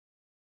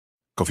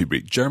Coffee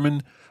Break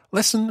German,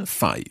 Lesson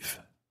 5.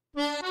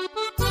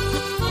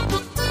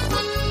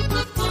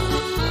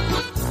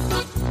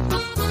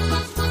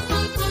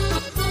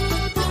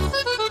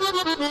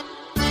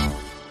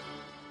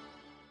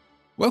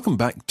 Welcome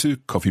back to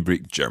Coffee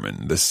Break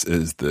German. This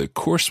is the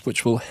course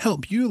which will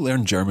help you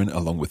learn German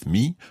along with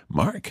me,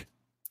 Mark.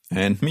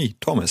 And me,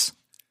 Thomas.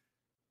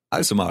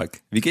 Also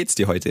Mark, wie geht's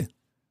dir heute?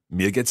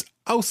 Mir geht's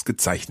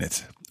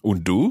ausgezeichnet.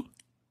 Und du?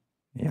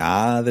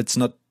 Ja, that's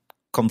not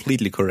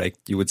completely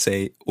correct. You would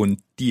say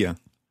und dir.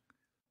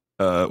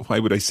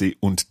 Why would I say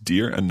und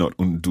dir and not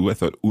und du? I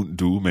thought und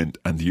du meant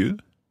and you.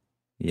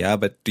 Yeah,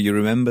 but do you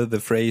remember the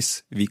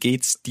phrase, wie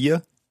geht's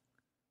dir?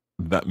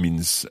 That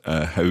means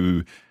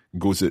how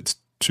goes it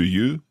to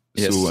you?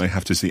 Yes. So I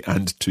have to say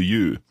and to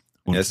you.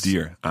 Und Yes.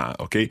 dir.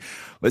 Okay.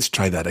 Let's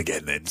try that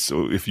again then.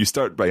 So if you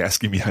start by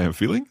asking me how I'm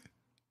feeling.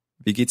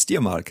 Wie geht's dir,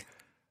 Mark?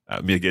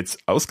 Mir geht's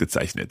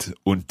ausgezeichnet.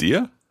 Und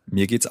dir?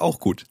 Mir geht's auch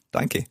gut,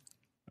 danke.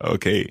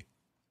 Okay.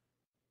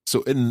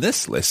 So in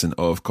this lesson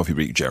of Coffee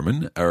Break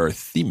German, our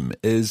theme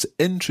is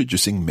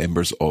introducing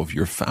members of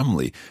your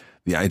family.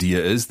 The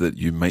idea is that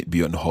you might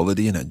be on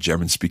holiday in a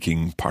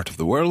German-speaking part of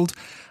the world,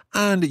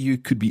 and you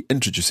could be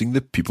introducing the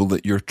people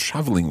that you're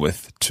traveling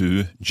with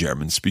to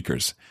German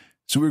speakers.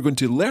 So we're going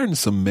to learn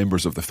some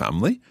members of the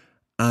family,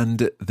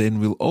 and then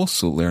we'll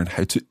also learn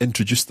how to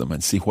introduce them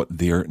and see what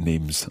their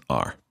names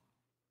are.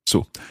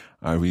 So,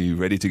 are we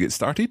ready to get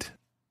started?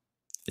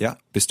 Ja,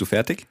 bist du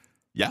fertig?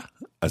 Ja,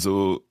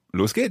 also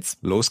los geht's.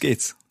 Los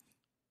geht's.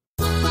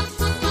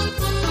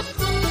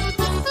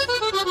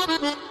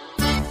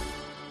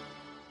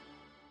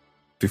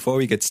 Before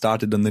we get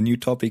started on the new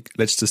topic,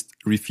 let's just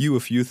review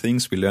a few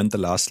things we learned the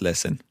last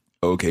lesson.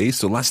 Okay,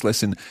 so last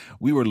lesson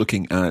we were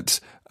looking at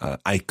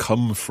I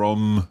come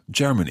from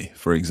Germany,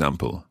 for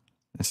example.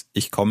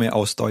 Ich komme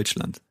aus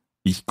Deutschland.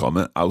 Ich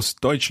komme aus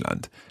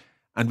Deutschland.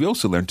 And we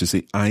also learned to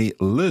say I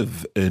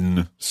live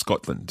in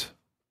Scotland.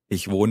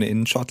 Ich wohne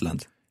in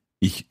Schottland.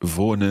 Ich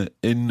wohne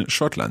in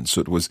Schottland.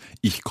 So it was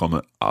ich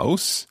komme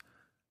aus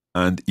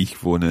and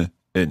ich wohne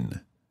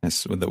in.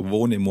 Yes, with the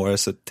wohne more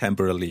as a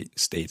temporary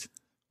state.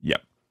 Yeah.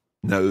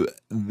 Now,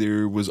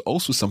 there was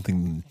also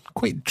something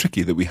quite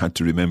tricky that we had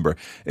to remember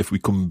if we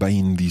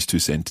combine these two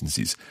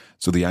sentences.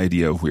 So the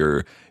idea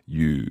where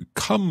you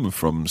come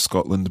from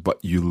Scotland,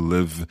 but you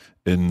live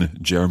in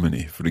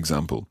Germany, for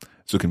example.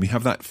 So can we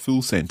have that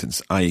full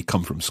sentence? I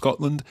come from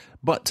Scotland,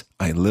 but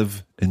I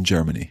live in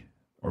Germany.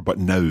 Or but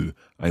now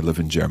I live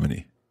in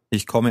Germany.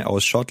 Ich komme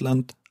aus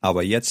Schottland,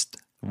 aber jetzt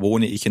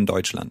wohne ich in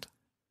Deutschland.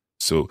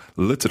 So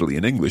literally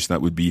in English,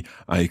 that would be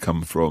I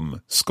come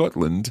from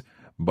Scotland,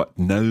 but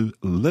now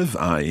live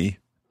I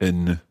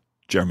in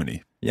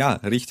Germany. Ja,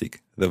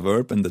 richtig. The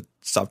verb and the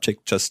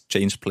subject just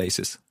change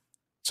places.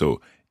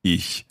 So,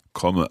 ich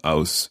komme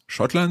aus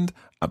Schottland,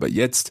 aber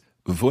jetzt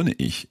wohne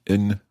ich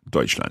in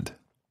Deutschland.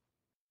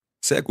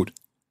 Sehr gut.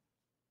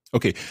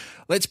 Okay,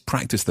 let's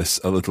practice this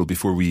a little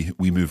before we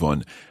move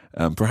on.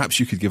 Perhaps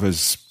you could give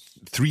us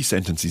 3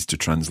 sentences to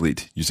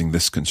translate using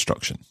this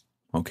construction.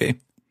 Okay.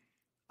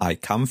 I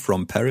come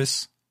from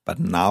Paris, but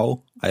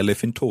now I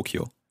live in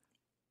Tokyo.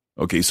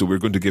 Okay, so we're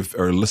going to give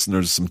our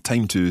listeners some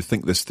time to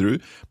think this through.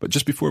 But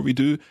just before we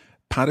do,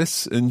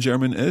 Paris in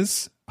German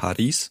is?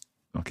 Paris.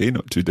 Okay,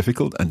 not too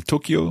difficult. And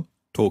Tokyo?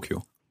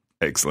 Tokyo.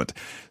 Excellent.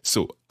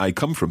 So, I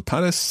come from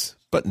Paris,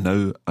 but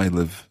now I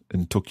live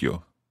in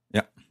Tokyo.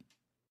 Ja.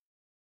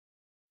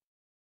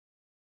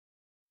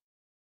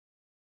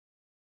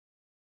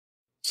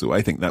 So,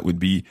 I think that would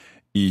be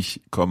Ich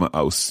komme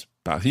aus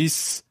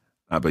Paris,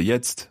 aber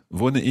jetzt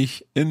wohne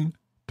ich in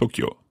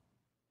Tokyo.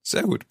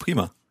 Sehr gut,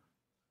 prima.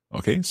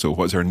 Okay, so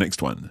what's our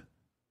next one?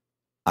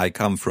 I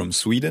come from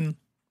Sweden,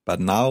 but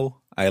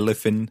now I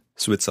live in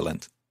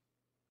Switzerland.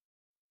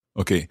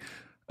 Okay,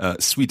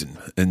 Sweden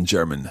in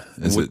German.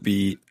 Would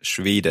be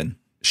Schweden.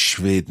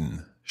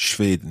 Schweden,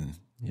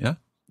 yeah?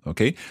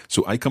 Okay,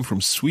 so I come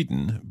from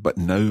Sweden, but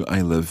now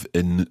I live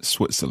in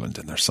Switzerland.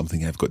 And there's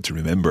something I've got to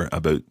remember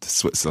about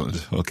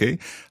Switzerland, okay?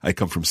 I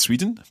come from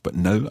Sweden, but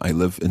now I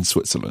live in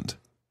Switzerland.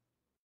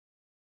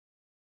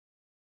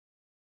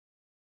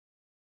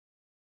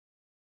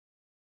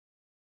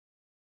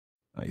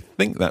 I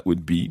think that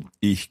would be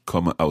Ich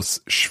komme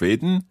aus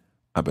Schweden,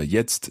 aber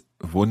jetzt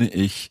wohne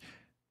ich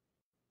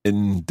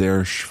in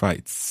der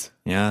Schweiz.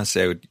 Ja,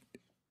 sehr gut.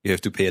 You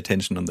have to pay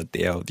attention on the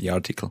der, the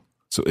article.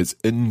 So it's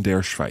in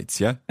der Schweiz,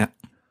 ja? Ja.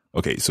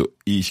 Okay, so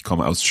ich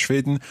komme aus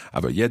Schweden,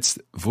 aber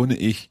jetzt wohne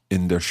ich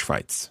in der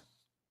Schweiz.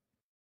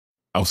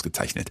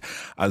 Ausgezeichnet.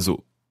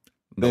 Also,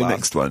 the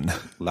next one.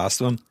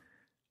 Last one.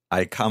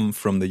 I come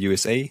from the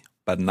USA,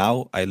 but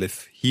now I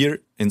live here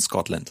in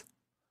Scotland.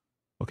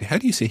 Okay, how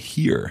do you say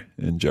here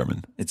in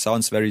German? It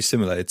sounds very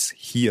similar. It's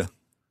here.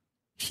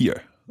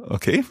 Here.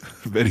 Okay,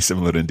 very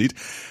similar indeed.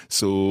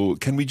 So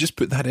can we just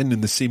put that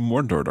in the same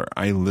word order?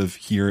 I live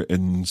here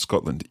in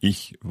Scotland.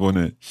 Ich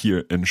wohne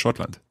hier in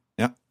Schottland.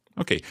 Ja.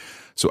 Okay,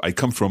 so I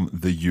come from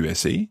the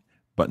USA,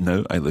 but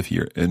now I live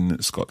here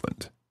in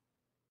Scotland.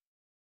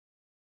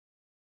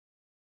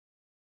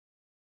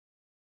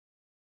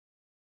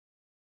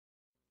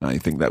 I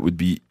think that would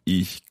be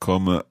Ich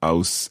komme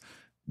aus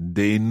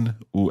den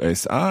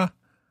USA,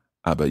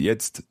 aber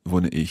jetzt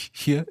wohne ich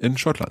hier in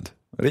Schottland.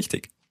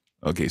 Richtig.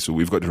 Okay, so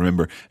we've got to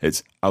remember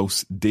it's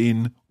aus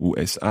den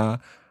USA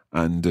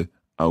and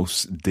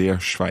aus der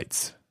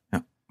Schweiz.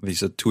 Yeah,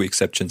 these are two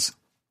exceptions.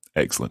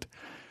 Excellent.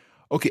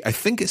 Okay, I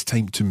think it's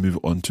time to move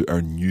on to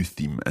our new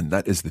theme, and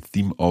that is the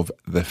theme of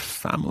the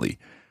family.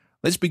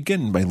 Let's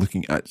begin by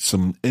looking at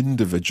some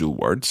individual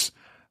words.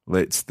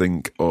 Let's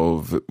think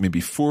of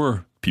maybe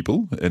 4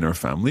 people in our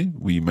family.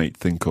 We might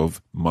think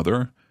of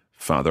mother,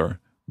 father,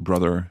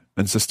 brother,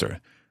 and sister.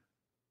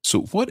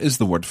 So what is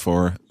the word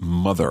for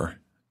mother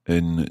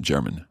in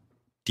German?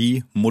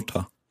 Die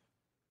Mutter.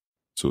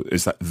 So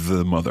is that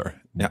the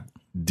mother? Yeah.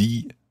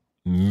 Die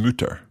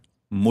Mutter.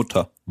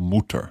 Mutter.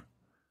 Mutter.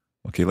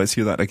 Okay, let's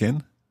hear that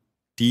again.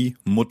 Die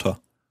Mutter.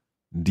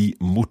 Die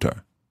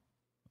Mutter.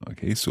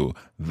 Okay, so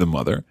the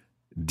mother,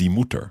 die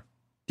Mutter.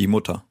 Die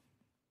Mutter.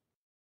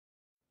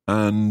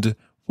 And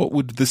what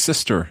would the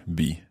sister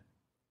be?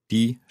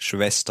 Die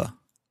Schwester.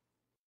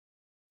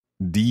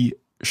 Die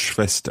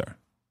Schwester.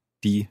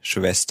 Die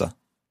Schwester.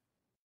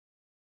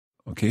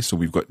 Okay, so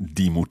we've got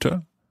die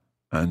Mutter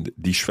and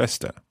die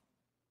Schwester.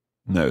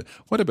 Now,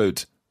 what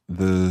about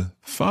the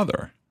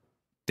father?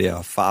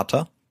 Der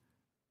Vater.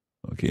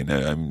 Okay, now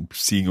I'm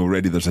seeing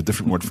already there's a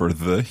different word for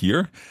the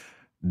here.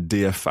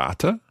 Der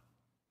Vater.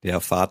 Der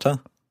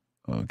Vater.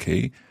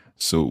 Okay,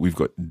 so we've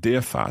got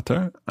der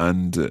Vater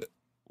and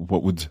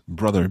what would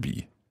brother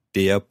be?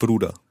 Der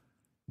Bruder.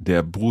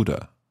 Der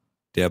Bruder.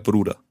 Der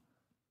Bruder.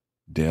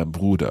 Der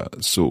Bruder.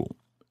 So,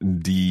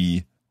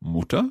 die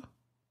Mutter,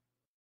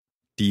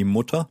 Die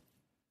Mutter.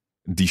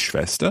 die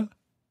Schwester,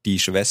 Die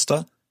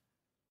Schwester.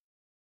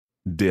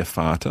 der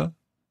Vater,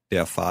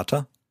 Der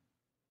Vater.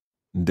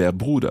 der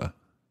Bruder.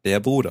 Der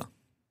Bruder.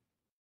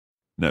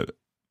 Now,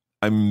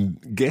 I'm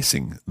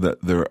guessing that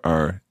there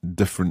are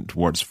different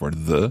words for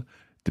the,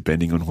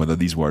 depending on whether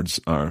these words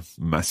are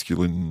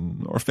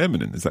masculine or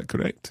feminine. Is that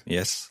correct?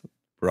 Yes.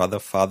 Brother,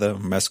 father,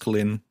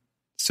 masculine.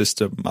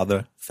 Sister,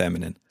 mother,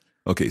 feminine.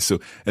 Okay, so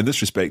in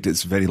this respect,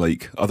 it's very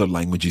like other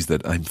languages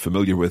that I'm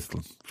familiar with,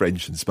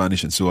 French and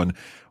Spanish and so on,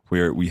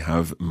 where we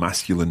have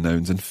masculine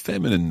nouns and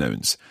feminine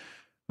nouns.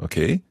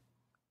 Okay?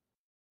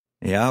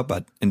 Yeah,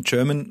 but in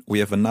German we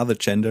have another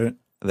gender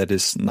that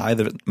is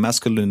neither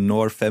masculine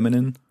nor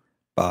feminine,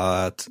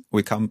 but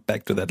we come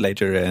back to that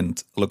later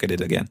and look at it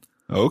again.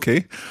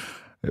 Okay.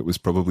 It was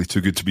probably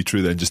too good to be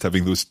true then, just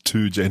having those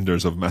 2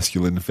 genders of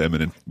masculine and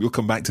feminine. We'll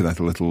come back to that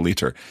a little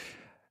later.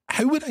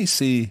 How would I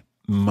say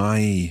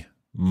my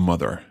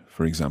mother,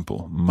 for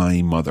example?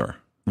 My mother.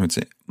 I would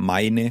say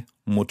meine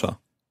Mutter.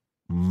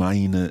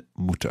 Meine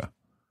Mutter.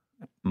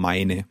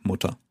 Meine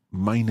Mutter.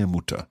 Meine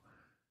Mutter.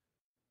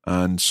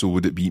 And so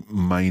would it be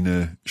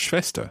meine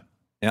Schwester?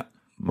 Yeah.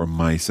 Or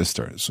my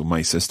sister? So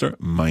my sister,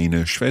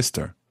 meine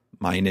Schwester.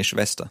 Meine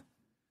Schwester.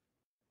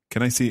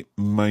 Can I say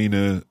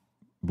meine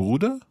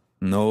Bruder?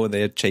 No,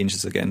 there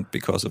changes again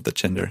because of the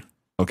gender.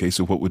 Okay,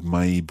 so what would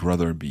my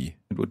brother be?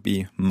 It would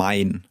be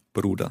mein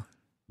Bruder.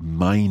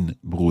 Mein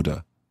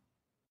Bruder.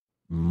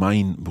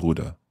 Mein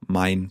Bruder.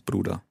 Mein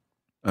Bruder.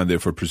 And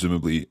therefore,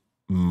 presumably,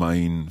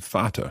 mein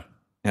Vater.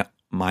 Ja,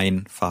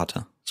 mein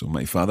Vater. So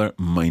my father,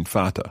 mein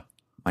Vater.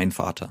 Mein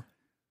Vater.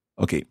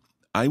 Okay,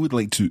 I would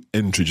like to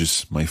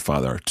introduce my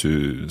father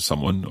to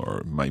someone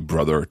or my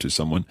brother to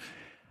someone.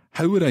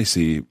 How would I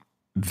say,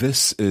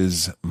 this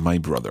is my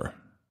brother?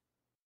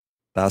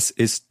 Das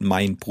ist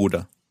mein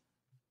Bruder.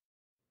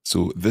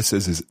 So this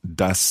is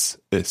das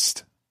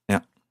ist.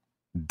 Ja.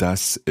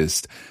 Das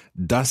ist.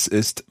 Das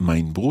ist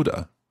mein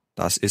Bruder.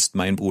 Das ist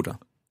mein Bruder.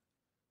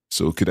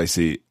 So could I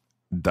say,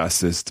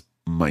 das ist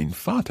mein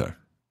Vater?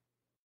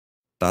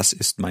 Das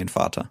ist mein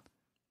Vater.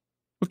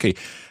 Okay.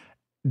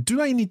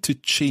 Do I need to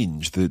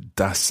change the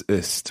das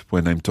ist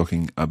when I'm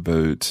talking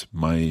about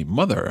my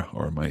mother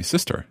or my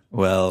sister?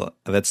 Well,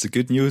 that's the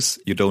good news.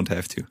 You don't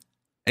have to.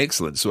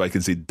 Excellent. So I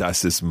can say,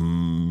 das ist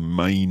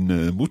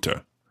meine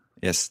Mutter.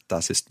 Yes,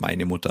 das ist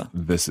meine Mutter.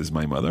 This is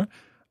my mother.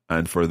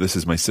 And for this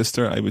is my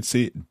sister, I would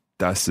say,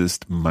 das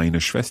ist meine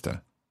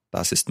Schwester.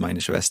 Das ist meine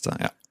Schwester,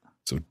 ja.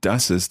 So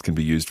das ist can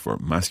be used for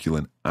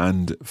masculine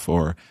and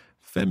for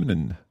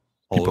feminine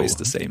people. Always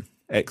the same.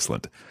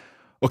 Excellent.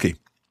 Okay,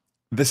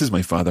 this is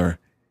my father.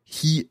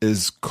 He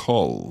is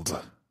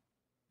called.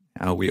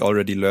 We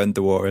already learned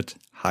the word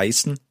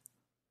heißen.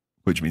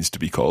 Which means to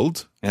be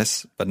called.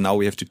 Yes, but now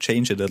we have to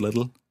change it a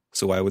little.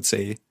 So I would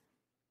say,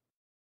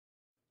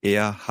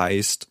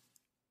 heißt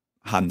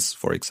Hans,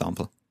 for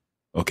example.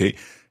 Okay,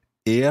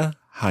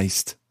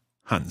 heißt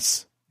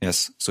Hans.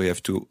 Yes, so you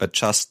have to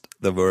adjust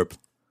the verb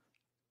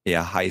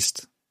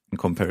heißt in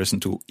comparison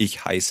to ich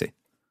heiße.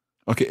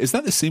 Okay, is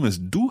that the same as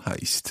du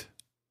heißt?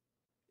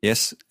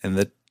 Yes, in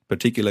that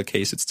particular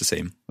case, it's the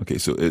same. Okay,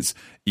 so it's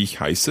ich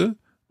heiße,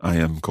 I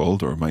am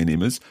called, or my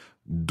name is.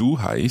 Du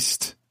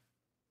heißt,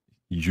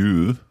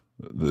 you,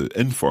 the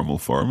informal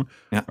form,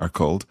 are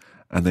called.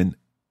 And then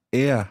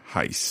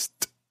heißt.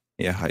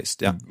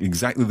 Heißt, yeah.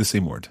 Exactly the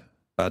same word.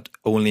 But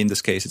only in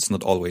this case, it's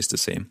not always the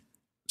same.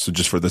 So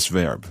just for this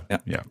verb?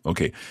 Yeah.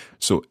 Okay.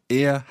 So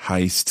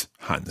heißt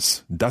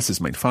Hans. Das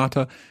ist mein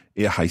Vater.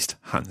 Heißt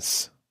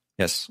Hans.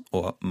 Yes,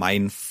 or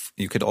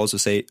you could also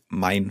say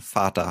mein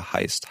Vater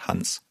heißt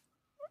Hans.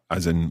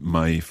 As in,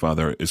 my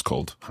father is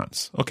called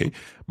Hans. Okay.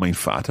 Mein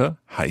Vater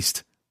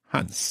heißt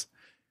Hans.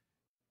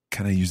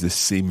 Can I use the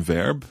same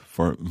verb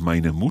for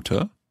meine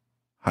Mutter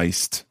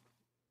heißt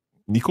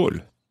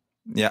Nicole?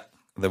 Yeah,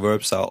 the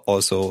verbs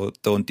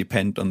don't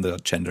depend on the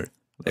gender.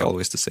 They're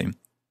always the same.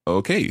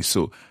 Okay,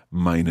 so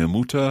meine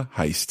Mutter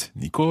heißt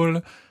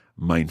Nicole,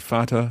 mein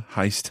Vater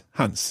heißt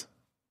Hans.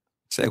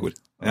 Sehr gut.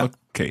 Yeah.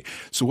 Okay,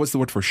 so what's the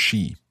word for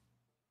she?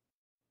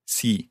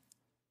 Sie.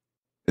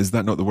 Is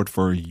that not the word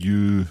for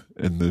you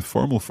in the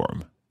formal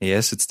form?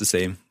 Yes, it's the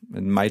same.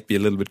 It might be a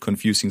little bit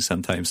confusing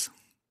sometimes.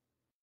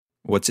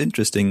 What's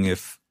interesting,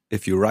 if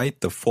you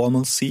write the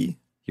formal sie,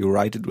 you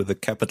write it with a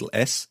capital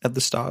S at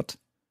the start,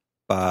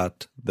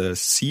 but the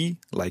sie,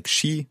 like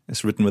she,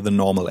 is written with a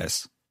normal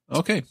S.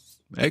 Okay,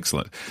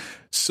 excellent.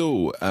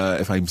 So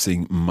if I'm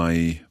saying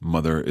my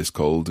mother is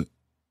called,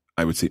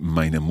 I would say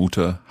meine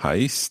Mutter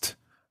heißt,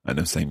 and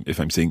if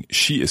I'm saying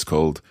she is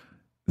called,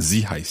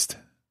 sie heißt.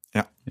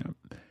 Yeah.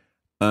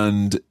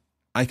 And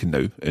I can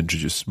now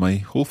introduce my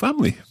whole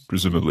family,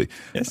 presumably.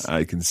 Yes.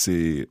 I can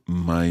say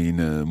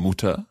meine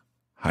Mutter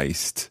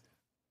heißt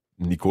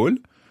Nicole,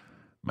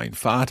 mein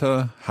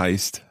Vater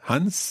heißt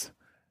Hans,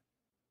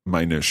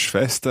 meine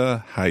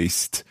Schwester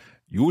heißt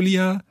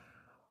Julia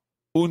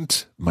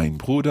und mein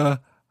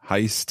Bruder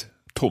heißt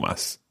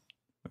Thomas.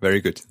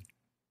 Very good.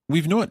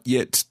 We've not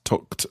yet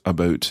talked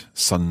about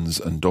sons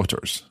and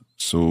daughters.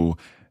 So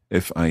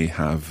if I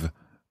have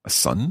a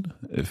son,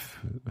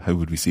 how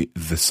would we say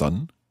the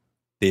son?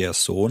 Der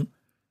Sohn.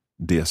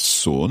 Der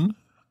Sohn.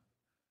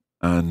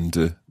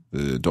 And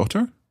the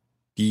daughter?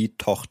 Die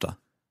Tochter.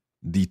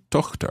 Die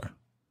Tochter.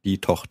 Die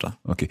Tochter.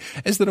 Okay.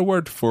 Is there a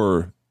word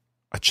for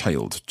a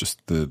child?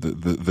 Just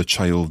the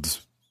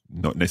child,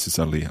 not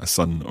necessarily a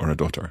son or a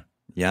daughter?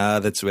 Yeah,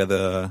 that's where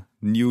the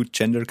new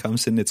gender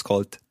comes in. It's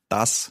called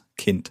das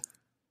Kind.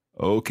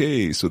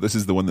 Okay, so this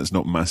is the one that's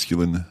not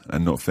masculine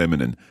and not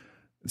feminine.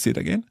 Say it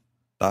again.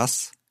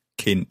 Das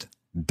Kind.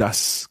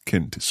 Das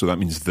Kind. So that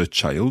means the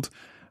child.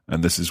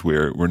 And this is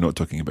where we're not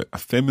talking about a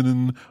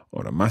feminine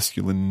or a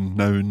masculine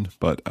noun,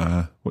 but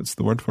what's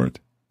the word for it?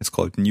 It's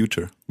called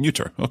neuter.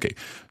 Neuter, okay.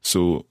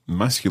 So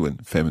masculine,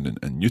 feminine,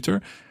 and neuter.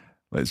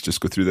 Let's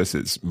just go through this.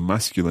 It's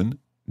masculine,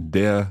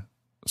 der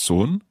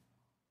Sohn.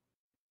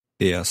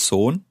 Der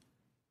Sohn.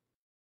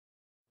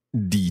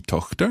 Die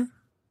Tochter.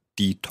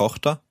 Die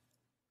Tochter.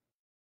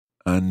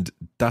 And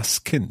das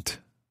Kind.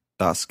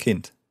 Das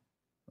Kind.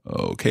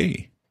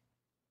 Okay.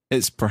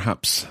 It's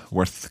perhaps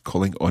worth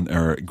calling on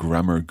our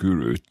grammar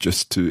guru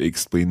just to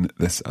explain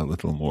this a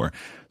little more.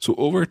 So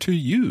over to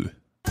you.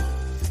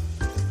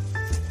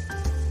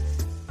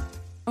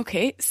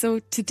 Okay, so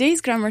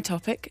today's grammar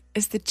topic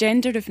is the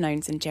gender of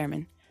nouns in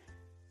German.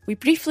 We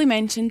briefly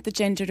mentioned the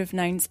gender of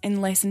nouns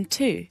in Lesson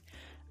 2,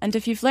 and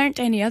if you've learnt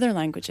any other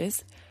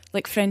languages,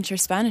 like French or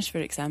Spanish for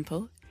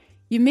example,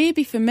 you may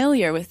be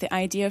familiar with the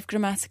idea of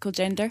grammatical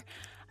gender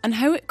and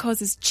how it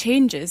causes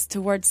changes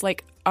to words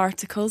like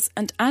articles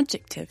and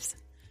adjectives.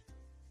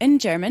 In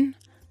German,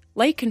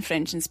 like in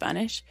French and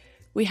Spanish,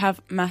 we have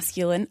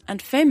masculine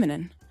and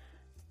feminine.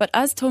 But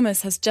as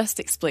Thomas has just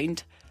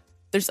explained,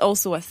 there's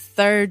also a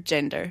third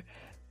gender,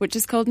 which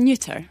is called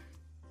neuter.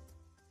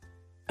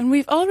 And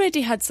we've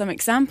already had some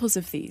examples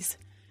of these.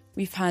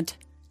 We've had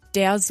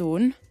der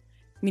Sohn,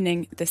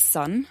 meaning the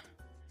son,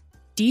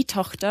 die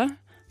Tochter,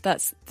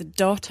 that's the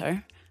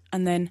daughter,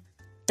 and then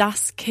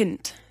das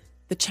Kind,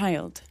 the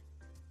child.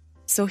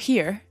 So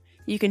here,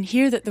 you can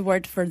hear that the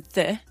word for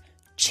the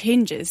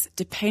changes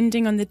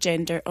depending on the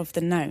gender of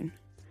the noun.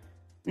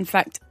 In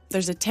fact,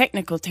 there's a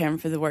technical term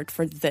for the word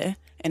for the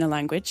in a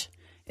language.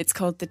 It's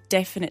called the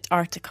definite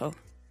article.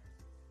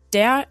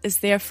 Der is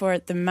therefore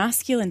the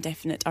masculine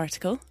definite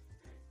article,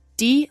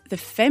 die the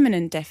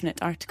feminine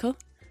definite article,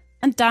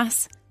 and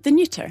das the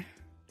neuter.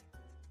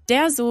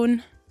 Der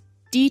Sohn,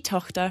 die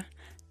Tochter,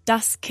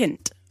 das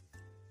Kind.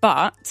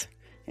 But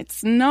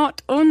it's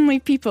not only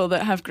people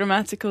that have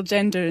grammatical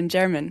gender in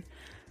German.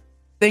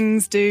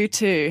 Things do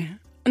too.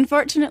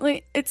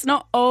 Unfortunately, it's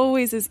not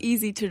always as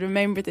easy to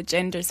remember the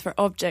genders for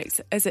objects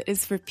as it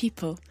is for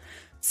people.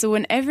 So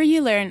whenever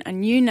you learn a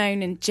new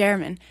noun in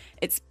German,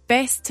 it's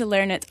best to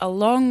learn it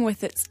along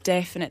with its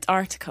definite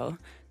article,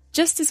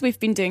 just as we've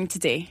been doing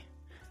today.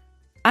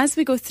 As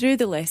we go through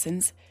the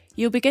lessons,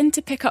 you'll begin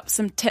to pick up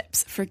some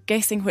tips for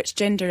guessing which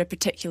gender a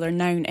particular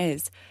noun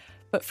is.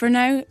 But for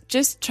now,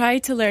 just try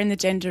to learn the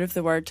gender of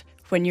the word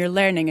when you're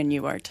learning a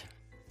new word.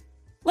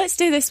 Let's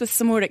do this with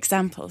some more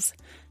examples,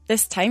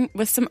 this time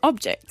with some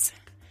objects.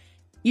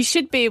 You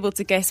should be able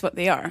to guess what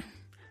they are.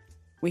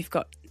 We've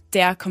got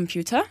der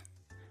Computer,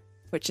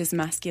 which is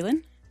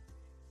masculine,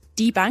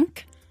 die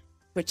Bank,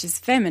 which is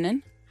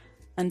feminine,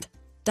 and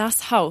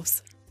das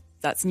Haus,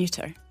 that's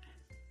neuter.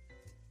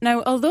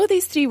 Now, although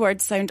these three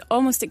words sound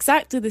almost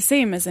exactly the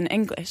same as in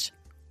English,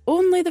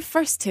 only the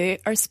first two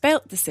are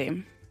spelt the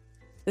same.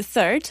 The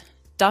third,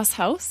 das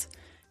Haus,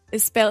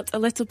 is spelt a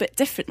little bit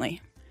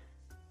differently.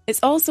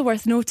 It's also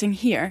worth noting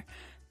here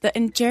that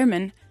in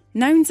German,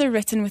 nouns are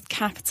written with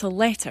capital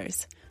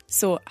letters.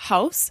 So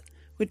Haus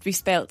would be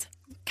spelt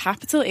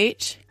capital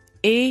H,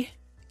 A,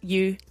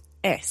 U,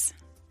 S.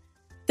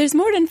 There's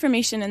more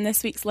information in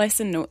this week's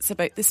lesson notes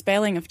about the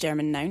spelling of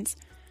German nouns,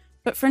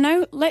 but for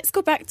now, let's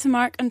go back to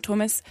Mark and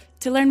Thomas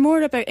to learn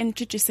more about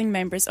introducing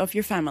members of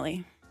your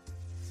family.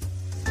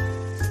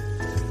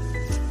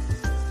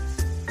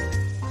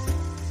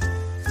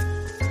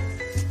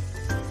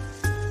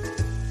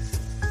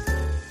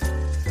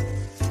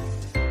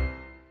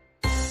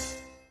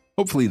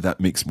 Hopefully that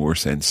makes more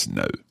sense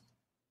now.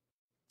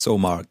 So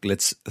Mark,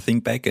 let's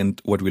think back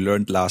and what we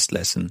learned last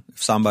lesson.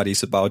 If somebody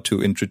is about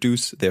to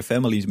introduce their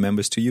family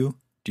members to you,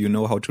 do you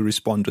know how to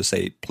respond to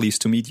say,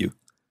 pleased to meet you?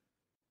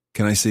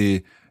 Can I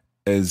say,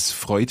 es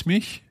freut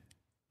mich?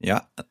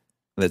 Yeah,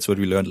 that's what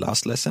we learned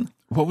last lesson.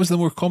 What was the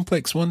more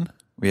complex one?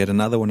 We had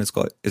another one, it's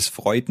called, es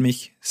freut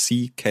mich,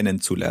 Sie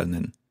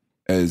kennenzulernen.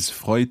 Es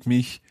freut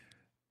mich,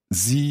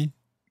 Sie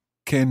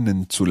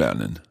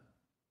kennenzulernen.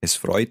 Es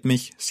freut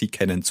mich, Sie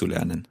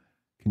kennenzulernen.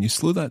 Can you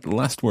slow that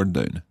last word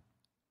down?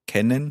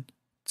 Kennen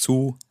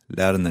zu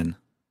lernen.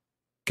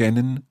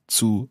 Kennen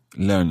zu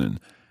lernen.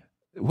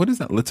 What does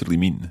that literally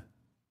mean?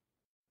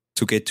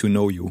 To get to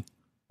know you.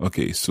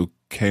 Okay, so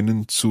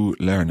kennen zu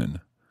lernen.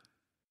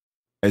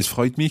 Es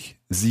freut mich,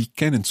 Sie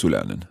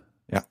kennenzulernen.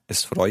 Ja,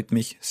 es freut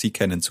mich, Sie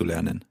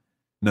kennenzulernen.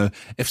 Now,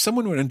 if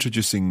someone were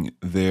introducing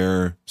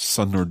their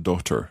son or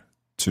daughter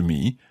to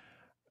me,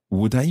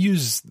 would I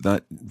use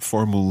that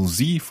formal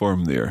Sie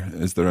form there?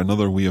 Is there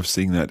another way of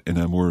saying that in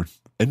a more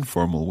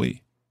informal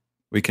way?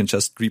 We can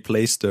just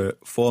replace the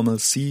formal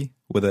Sie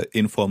with an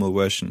informal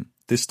version.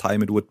 This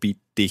time it would be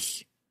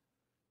dich.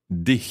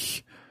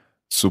 Dich.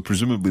 So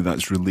presumably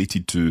that's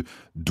related to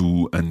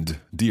du and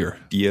dir.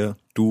 Dir,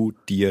 du,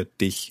 dir,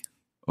 dich.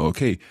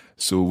 Okay,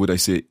 so would I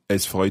say,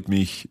 es freut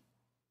mich,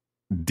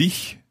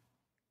 dich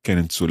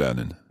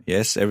kennenzulernen?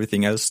 Yes,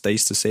 everything else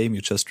stays the same,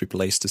 you just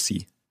replace the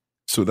Sie.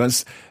 So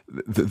that's,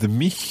 the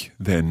mich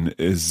then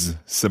is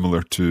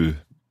similar to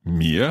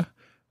mir,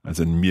 as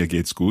in mir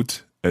geht's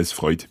gut, es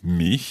freut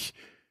mich.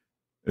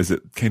 Is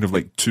it kind of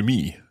like to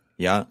me?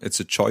 Yeah, it's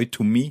a joy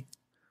to me.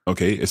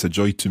 Okay, it's a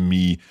joy to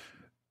me,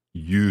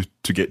 you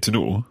to get to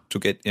know. To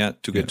get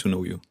to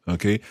know you.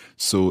 Okay,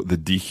 so the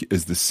dich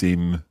is the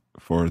same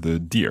for the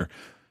dir.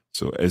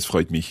 So es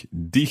freut mich,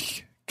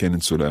 dich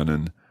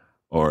kennenzulernen,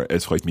 or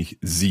es freut mich,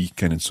 Sie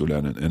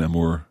kennenzulernen in a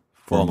more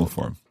formal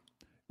form.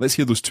 Let's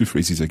hear those two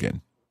phrases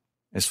again.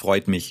 Es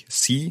freut mich,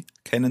 Sie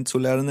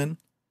kennenzulernen.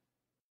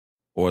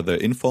 Or the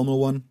informal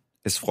one,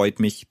 es freut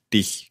mich,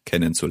 dich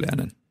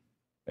kennenzulernen.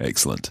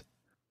 Excellent.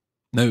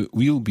 Now,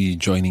 we'll be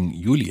joining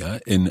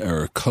Julia in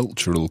our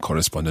cultural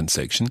correspondence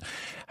section.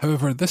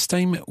 However, this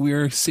time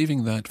we're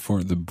saving that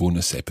for the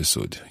bonus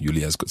episode.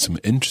 Julia's got some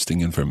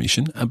interesting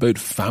information about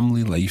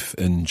family life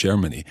in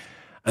Germany,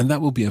 and that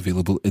will be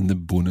available in the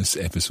bonus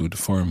episode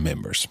for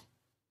members.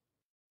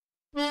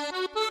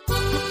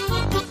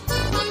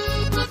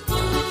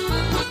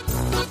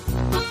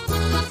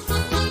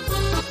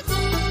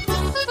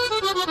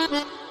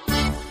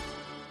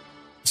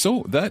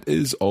 So, that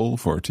is all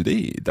for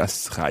today.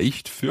 Das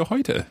reicht für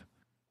heute.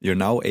 You're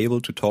now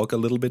able to talk a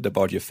little bit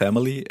about your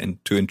family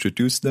and to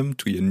introduce them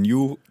to your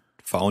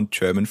new-found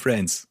German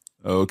friends.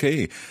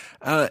 Okay.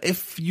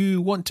 If you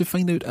want to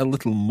find out a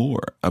little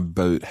more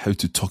about how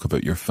to talk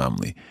about your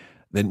family,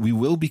 then we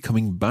will be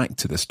coming back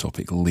to this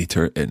topic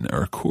later in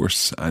our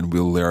course, and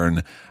we'll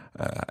learn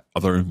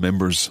other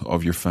members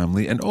of your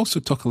family and also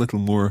talk a little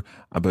more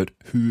about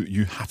who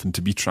you happen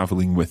to be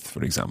traveling with,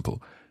 for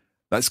example.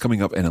 That's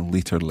coming up in a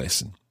later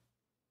lesson.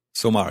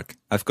 So Mark,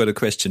 I've got a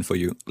question for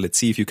you. Let's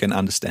see if you can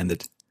understand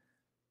it.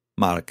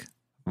 Mark,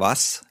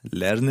 was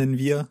lernen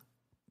wir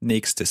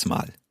nächstes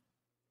Mal?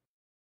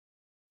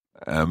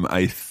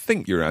 I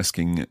think you're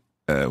asking,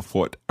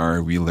 what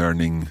are we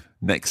learning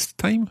next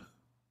time?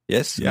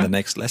 Yes, in the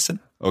next lesson.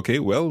 Okay,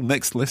 well,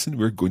 next lesson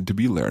we're going to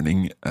be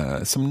learning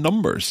some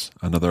numbers,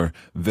 another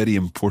very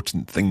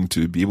important thing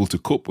to be able to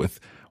cope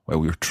with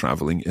while we're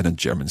traveling in a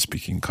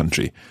German-speaking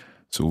country.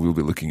 So we'll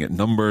be looking at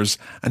numbers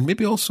and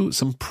maybe also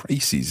some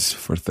prices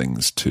for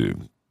things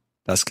too.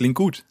 Das klingt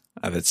gut.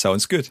 That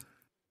sounds good.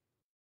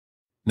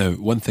 Now,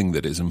 one thing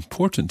that is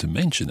important to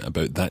mention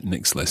about that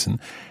next lesson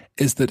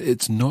is that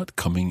it's not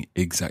coming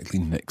exactly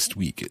next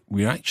week.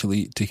 We're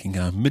actually taking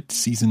a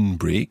mid-season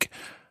break,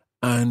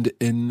 and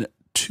in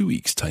 2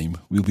 weeks' time,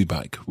 we'll be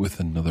back with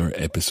another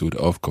episode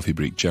of Coffee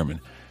Break German.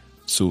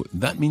 So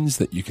that means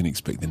that you can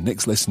expect the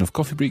next lesson of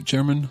Coffee Break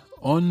German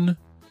on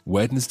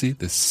Wednesday,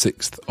 the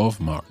 6th of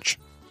March.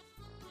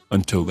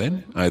 Until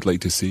then, I'd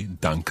like to say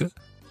Danke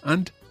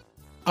and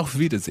Auf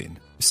Wiedersehen.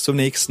 Bis zum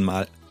nächsten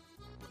Mal.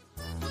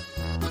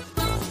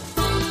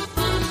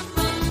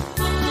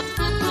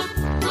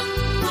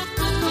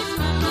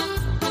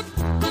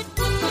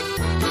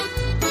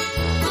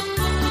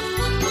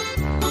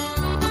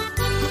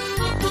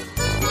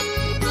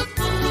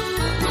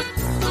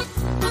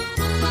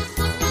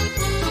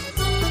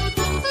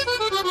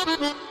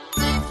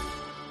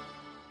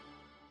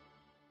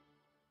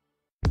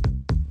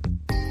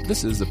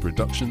 This is a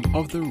production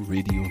of the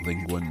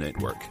Radiolingua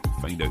Network.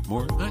 Find out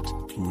more at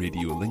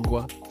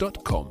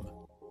radiolingua.com.